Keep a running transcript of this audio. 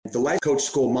The Life Coach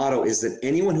School motto is that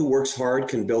anyone who works hard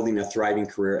can building a thriving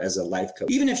career as a life coach.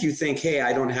 Even if you think, hey,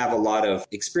 I don't have a lot of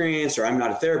experience, or I'm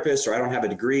not a therapist, or I don't have a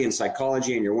degree in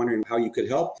psychology, and you're wondering how you could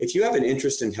help, if you have an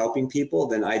interest in helping people,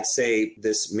 then I'd say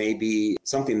this may be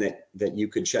something that you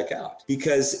could check out.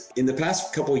 Because in the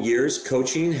past couple of years,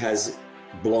 coaching has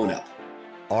blown up.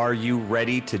 Are you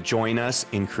ready to join us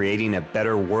in creating a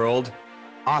better world?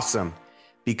 Awesome,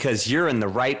 because you're in the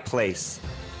right place.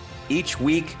 Each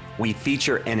week, we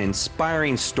feature an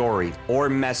inspiring story or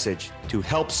message to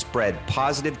help spread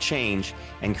positive change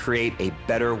and create a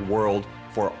better world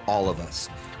for all of us.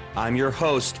 I'm your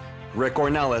host, Rick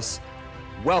Ornelas.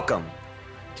 Welcome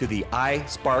to the I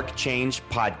Spark Change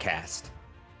podcast.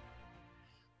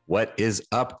 What is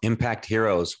up, Impact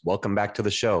Heroes? Welcome back to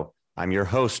the show. I'm your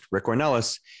host, Rick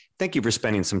Ornelas. Thank you for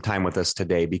spending some time with us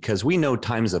today, because we know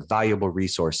time is a valuable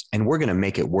resource and we're going to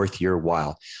make it worth your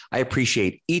while. I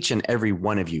appreciate each and every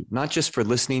one of you, not just for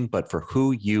listening, but for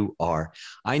who you are.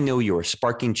 I know you are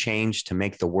sparking change to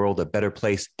make the world a better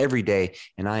place every day,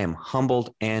 and I am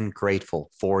humbled and grateful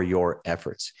for your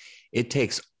efforts. It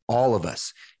takes all of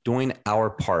us doing our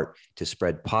part to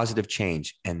spread positive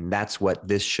change, and that's what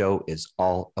this show is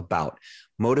all about.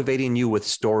 Motivating you with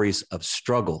stories of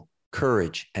struggle,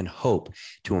 courage, and hope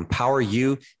to empower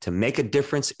you to make a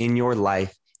difference in your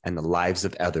life and the lives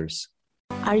of others.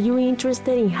 Are you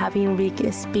interested in having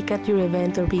Rick speak at your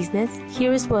event or business?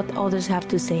 Here is what others have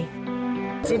to say.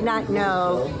 Did not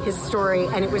know his story,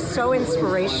 and it was so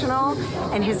inspirational,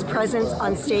 and his presence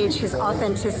on stage, his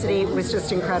authenticity was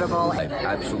just incredible. I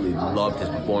absolutely loved his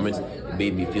performance. It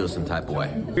made me feel some type of way.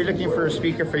 If you're looking for a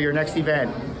speaker for your next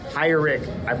event, hire Rick.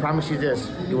 I promise you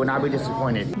this, you will not be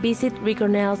disappointed. Visit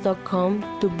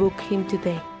rickornelas.com to book him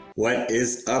today. What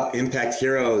is up, Impact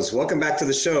Heroes? Welcome back to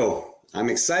the show. I'm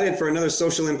excited for another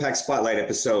Social Impact Spotlight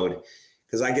episode,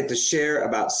 because I get to share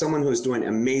about someone who's doing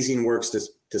amazing works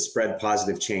to spread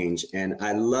positive change. And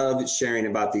I love sharing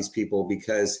about these people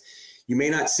because you may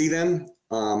not see them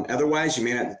otherwise. You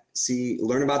may not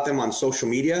learn about them on social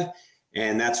media.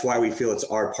 And that's why we feel it's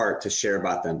our part to share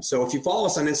about them. So if you follow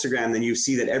us on Instagram, then you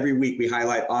see that every week we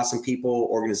highlight awesome people,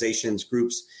 organizations,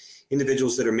 groups,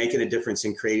 individuals that are making a difference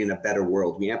in creating a better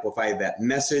world. We amplify that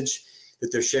message that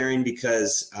they're sharing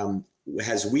because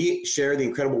as we share the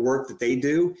incredible work that they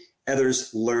do,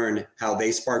 others learn how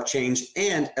they spark change,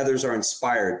 and others are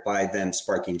inspired by them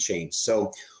sparking change.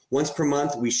 So once per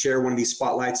month, we share one of these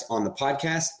spotlights on the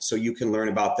podcast so you can learn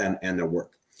about them and their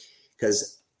work.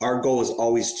 Because our goal is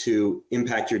always to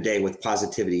impact your day with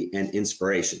positivity and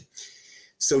inspiration.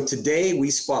 So today we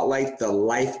spotlight the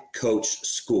Life Coach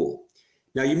School.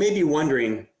 Now you may be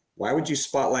wondering, why would you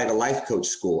spotlight a life coach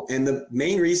school? And the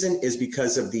main reason is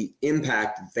because of the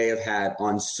impact that they have had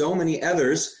on so many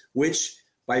others, which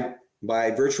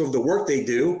by virtue of the work they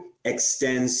do,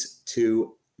 extends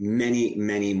to many,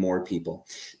 many more people.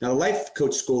 Now, the Life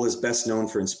Coach School is best known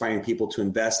for inspiring people to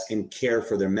invest and care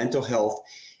for their mental health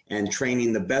and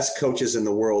training the best coaches in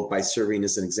the world by serving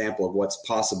as an example of what's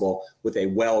possible with a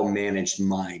well-managed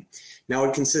mind. Now,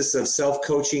 it consists of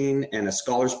self-coaching and a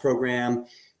scholars program.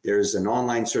 There's an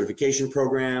online certification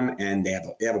program, and they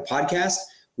have a podcast,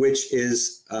 which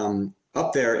is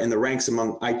up there in the ranks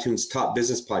among iTunes top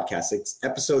business podcasts. Its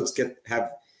episodes get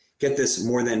this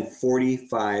more than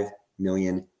 45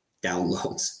 million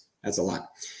downloads. That's a lot.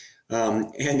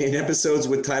 And in episodes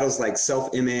with titles like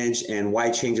Self-Image and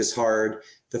Why Change is Hard,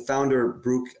 the founder,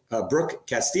 Brooke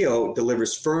Castillo,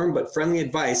 delivers firm but friendly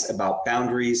advice about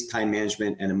boundaries, time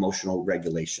management, and emotional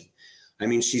regulation. I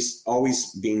mean, she's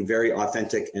always being very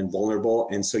authentic and vulnerable,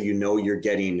 and so you know you're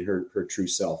getting her true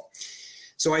self.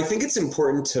 So I think it's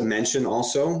important to mention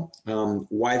also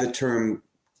why the term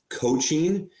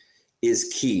coaching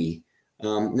is key.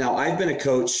 Now, I've been a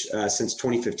coach since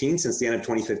 2015, since the end of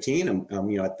 2015. I'm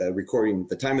at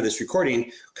the time of this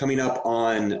recording, coming up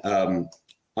on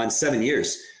 7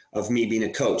 years of me being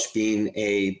a coach, being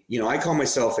I call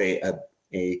myself a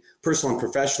personal and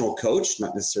professional coach,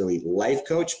 not necessarily life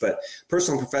coach, but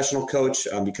personal and professional coach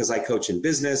because I coach in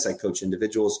business, I coach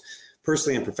individuals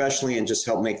personally and professionally, and just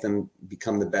help make them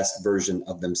become the best version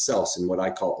of themselves in what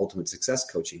I call ultimate success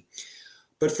coaching.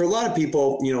 But for a lot of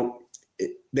people,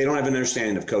 they don't have an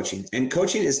understanding of coaching. And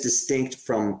coaching is distinct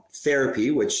from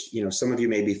therapy, which, some of you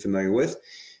may be familiar with,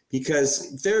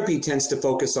 because therapy tends to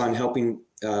focus on helping,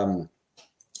 or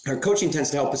coaching tends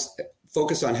to help us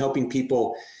focus on helping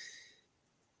people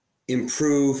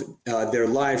improve their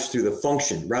lives through the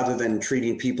function rather than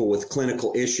treating people with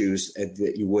clinical issues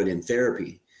that you would in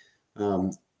therapy.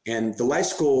 And the Life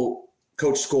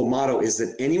Coach School motto is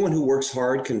that anyone who works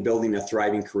hard can building a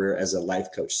thriving career as a life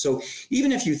coach. So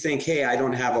even if you think, hey, I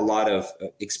don't have a lot of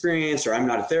experience, or I'm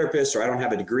not a therapist, or I don't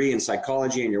have a degree in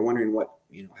psychology, and you're wondering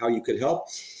how you could help,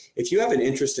 if you have an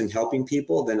interest in helping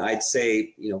people, then I'd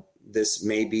say, this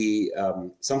may be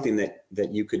something that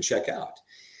you could check out.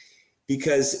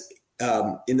 Because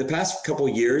in the past couple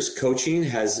of years, coaching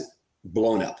has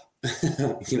blown up.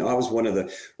 I was one of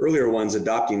the earlier ones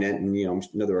adopting it, and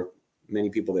there were many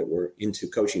people that were into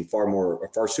coaching far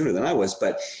sooner than I was.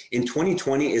 But in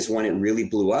 2020 is when it really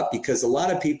blew up, because a lot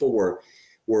of people were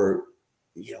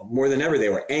more than ever, they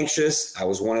were anxious. I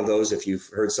was one of those. If you've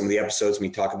heard some of the episodes, we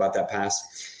talk about that past.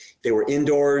 They were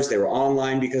indoors, they were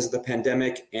online because of the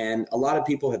pandemic, and a lot of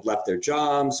people had left their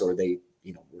jobs, or they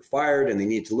were fired and they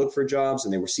needed to look for jobs,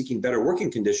 and they were seeking better working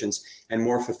conditions and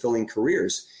more fulfilling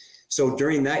careers. So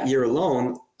during that year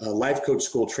alone, Life Coach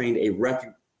School trained a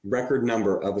record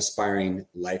number of aspiring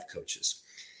life coaches.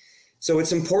 So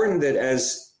it's important that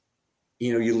as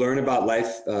you learn about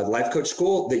Life Coach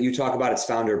School, that you talk about its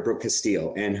founder, Brooke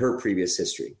Castillo, and her previous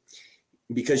history,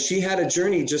 because she had a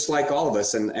journey just like all of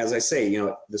us. And as I say,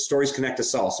 the stories connect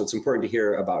us all. So it's important to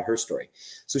hear about her story.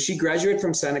 So she graduated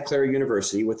from Santa Clara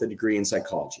University with a degree in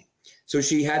psychology. So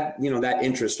she had, that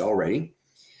interest already.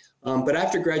 But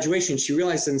after graduation, she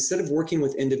realized that instead of working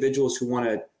with individuals who want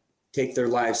to take their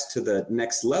lives to the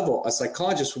next level, a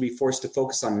psychologist would be forced to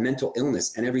focus on mental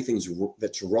illness and everything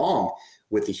that's wrong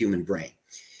with the human brain.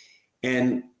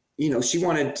 And, she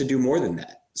wanted to do more than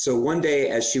that. So one day,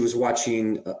 as she was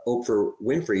watching Oprah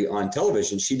Winfrey on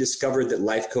television, she discovered that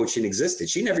life coaching existed.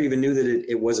 She never even knew that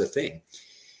it was a thing.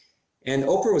 And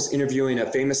Oprah was interviewing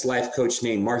a famous life coach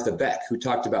named Martha Beck, who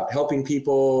talked about helping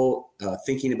people,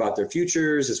 thinking about their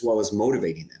futures, as well as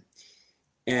motivating them.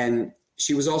 And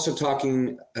she was also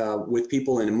talking with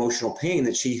people in emotional pain,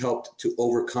 that she helped to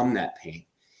overcome that pain.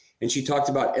 And she talked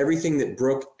about everything that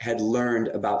Brooke had learned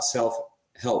about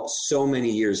self-help so many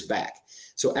years back.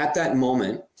 So at that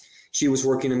moment, she was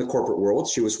working in the corporate world.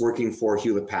 She was working for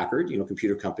Hewlett Packard,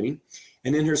 computer company.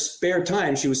 And in her spare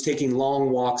time, she was taking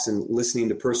long walks and listening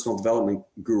to personal development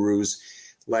gurus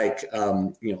like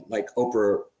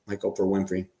Oprah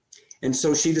Winfrey. And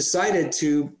so she decided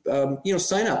to,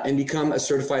 sign up and become a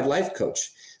certified life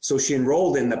coach. So she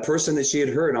enrolled in the person that she had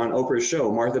heard on Oprah's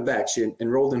show, Martha Beck. She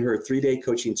enrolled in her 3-day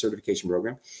coaching certification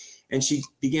program, and she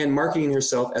began marketing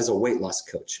herself as a weight loss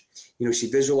coach.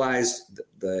 She visualized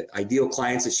the ideal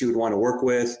clients that she would want to work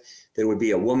with. There would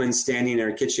be a woman standing in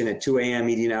her kitchen at 2 a.m.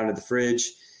 eating out of the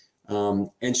fridge.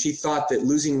 And she thought that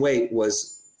losing weight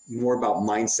was more about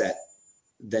mindset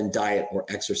than diet or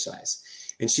exercise.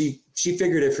 And she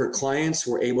figured if her clients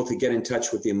were able to get in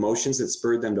touch with the emotions that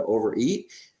spurred them to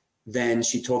overeat, then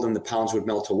she told them the pounds would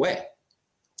melt away.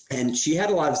 And she had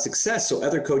a lot of success. So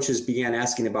other coaches began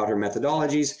asking about her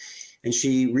methodologies. And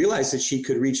she realized that she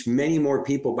could reach many more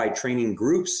people by training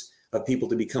groups of people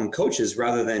to become coaches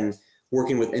rather than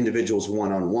working with individuals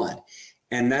one-on-one.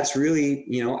 And that's really,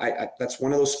 that's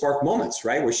one of those spark moments,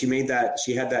 right? Where she had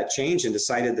that change and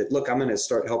decided that, look, I'm going to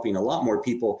start helping a lot more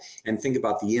people and think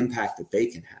about the impact that they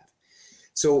can have.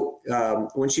 So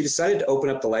when she decided to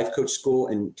open up the Life Coach School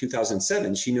in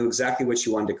 2007, she knew exactly what she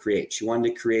wanted to create. She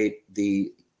wanted to create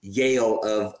the Yale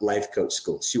of life coach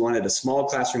schools. She wanted a small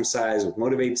classroom size with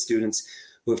motivated students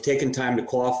who have taken time to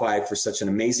qualify for such an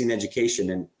amazing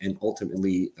education and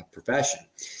ultimately a profession.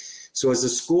 So as the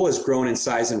school has grown in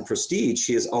size and prestige,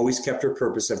 she has always kept her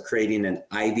purpose of creating an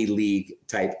Ivy League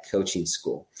type coaching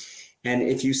school. And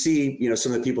if you see,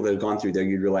 some of the people that have gone through there,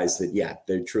 you'd realize that, yeah,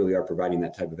 they truly are providing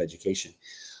that type of education.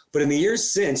 But in the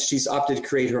years since, she's opted to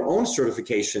create her own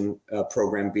certification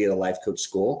program via the Life Coach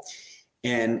School.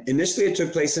 And initially it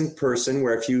took place in person,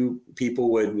 where a few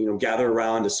people would, gather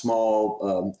around a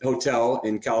small hotel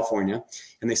in California,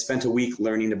 and they spent a week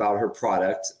learning about her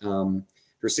product,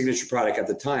 her signature product at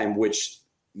the time, which,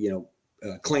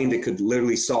 claimed it could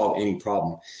literally solve any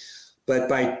problem. But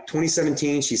by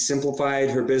 2017, she simplified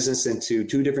her business into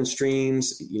 2 different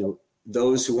streams,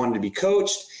 those who wanted to be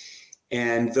coached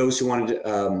and those who wanted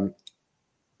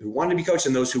to be coached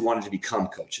and those who wanted to become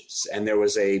coaches. And there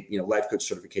was a life coach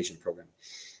certification program.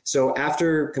 So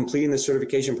after completing the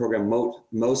certification program,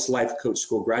 most Life Coach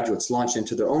School graduates launch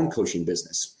into their own coaching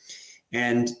business.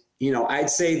 And I'd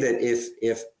say that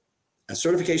if a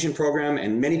certification program,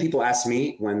 and many people ask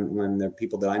me when they're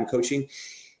people that I'm coaching,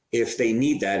 if they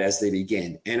need that as they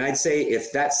begin. And I'd say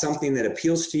if that's something that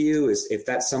appeals to you, if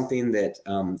that's something that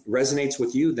resonates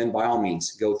with you, then by all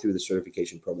means, go through the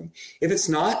certification program. If it's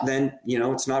not, then,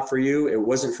 it's not for you. It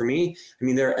wasn't for me. I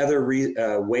mean, there are other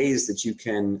ways that you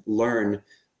can learn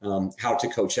how to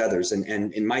coach others.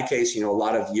 And in my case, a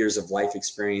lot of years of life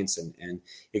experience and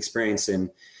experience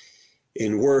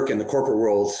in work and the corporate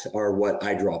world are what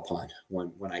I draw upon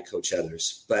when I coach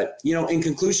others. But, in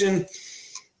conclusion,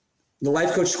 the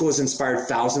Life Coach School has inspired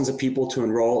thousands of people to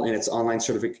enroll in its online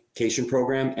certification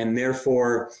program. And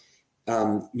therefore,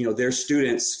 their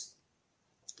students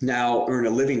now earn a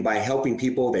living by helping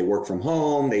people. They work from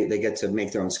home. They get to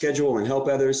make their own schedule and help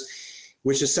others,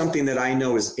 which is something that I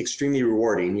know is extremely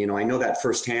rewarding. I know that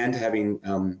firsthand, having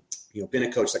been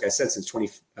a coach, like I said, since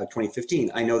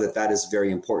 2015. I know that is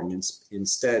very important.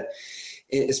 Instead,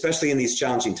 especially in these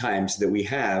challenging times that we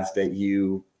have, that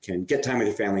you can get time with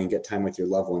your family and get time with your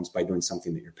loved ones by doing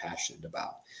something that you're passionate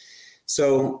about.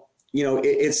 So,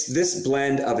 it's this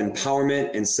blend of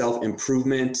empowerment and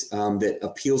self-improvement that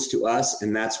appeals to us.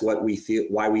 And that's why we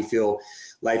feel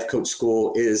Life Coach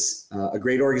School is a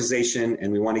great organization,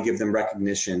 and we want to give them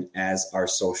recognition as our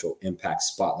social impact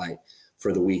spotlight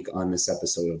for the week on this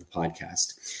episode of the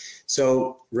podcast.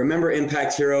 So remember,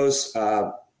 Impact Heroes,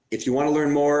 if you want to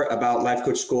learn more about Life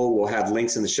Coach School, we'll have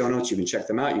links in the show notes. You can check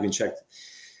them out. You can check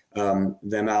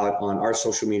them out on our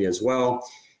social media as well.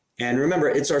 And remember,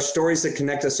 it's our stories that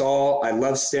connect us all. I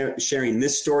love sharing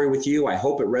this story with you. I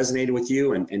hope it resonated with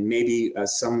you, and maybe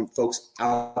some folks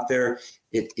out there,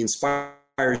 it inspires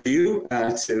you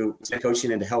to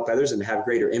coaching and to help others and to have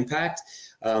greater impact.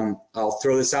 I'll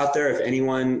throw this out there. If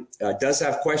anyone does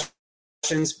have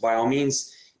questions, by all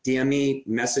means, DM me,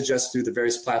 message us through the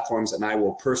various platforms, and I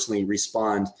will personally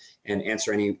respond and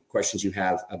answer any questions you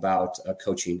have about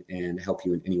coaching and help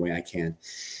you in any way I can.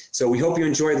 So we hope you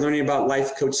enjoyed learning about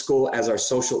Life Coach School as our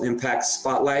social impact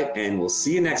spotlight, and we'll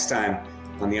see you next time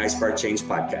on the iSpark Change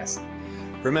podcast.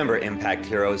 Remember, Impact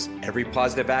Heroes, every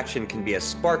positive action can be a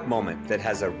spark moment that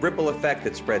has a ripple effect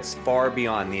that spreads far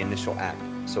beyond the initial act.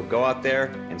 So go out there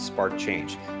and spark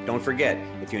change. Don't forget,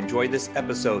 if you enjoyed this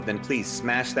episode, then please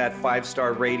smash that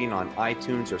 5-star rating on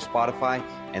iTunes or Spotify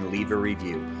and leave a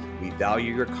review. We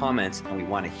value your comments, and we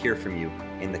want to hear from you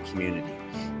in the community.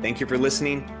 Thank you for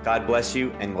listening. God bless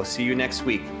you, and we'll see you next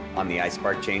week on the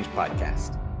iSpark Change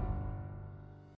podcast.